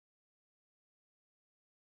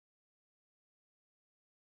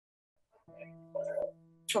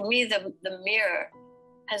For me, the mirror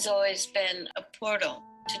has always been a portal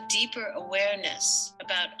to deeper awareness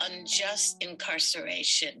about unjust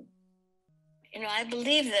incarceration. You know, I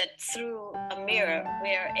believe that through a mirror,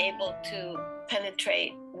 we are able to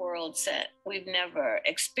penetrate worlds that we've never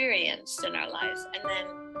experienced in our lives, and then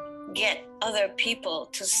get other people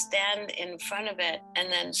to stand in front of it and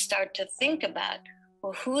then start to think about,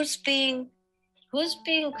 well, who's being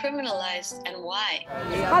criminalized and why?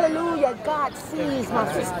 Hallelujah, God sees my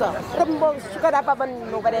sister.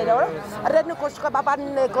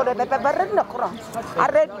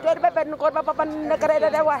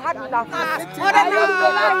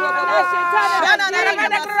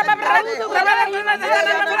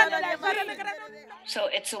 So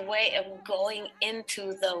it's a way of going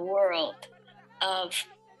into the world of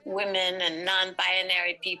women and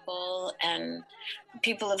non-binary people and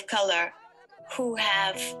people of color who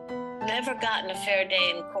have never gotten a fair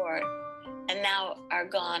day in court and now are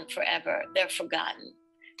gone forever. They're forgotten.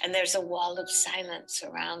 And there's a wall of silence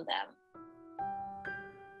around them.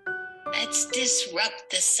 Let's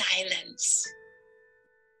disrupt the silence.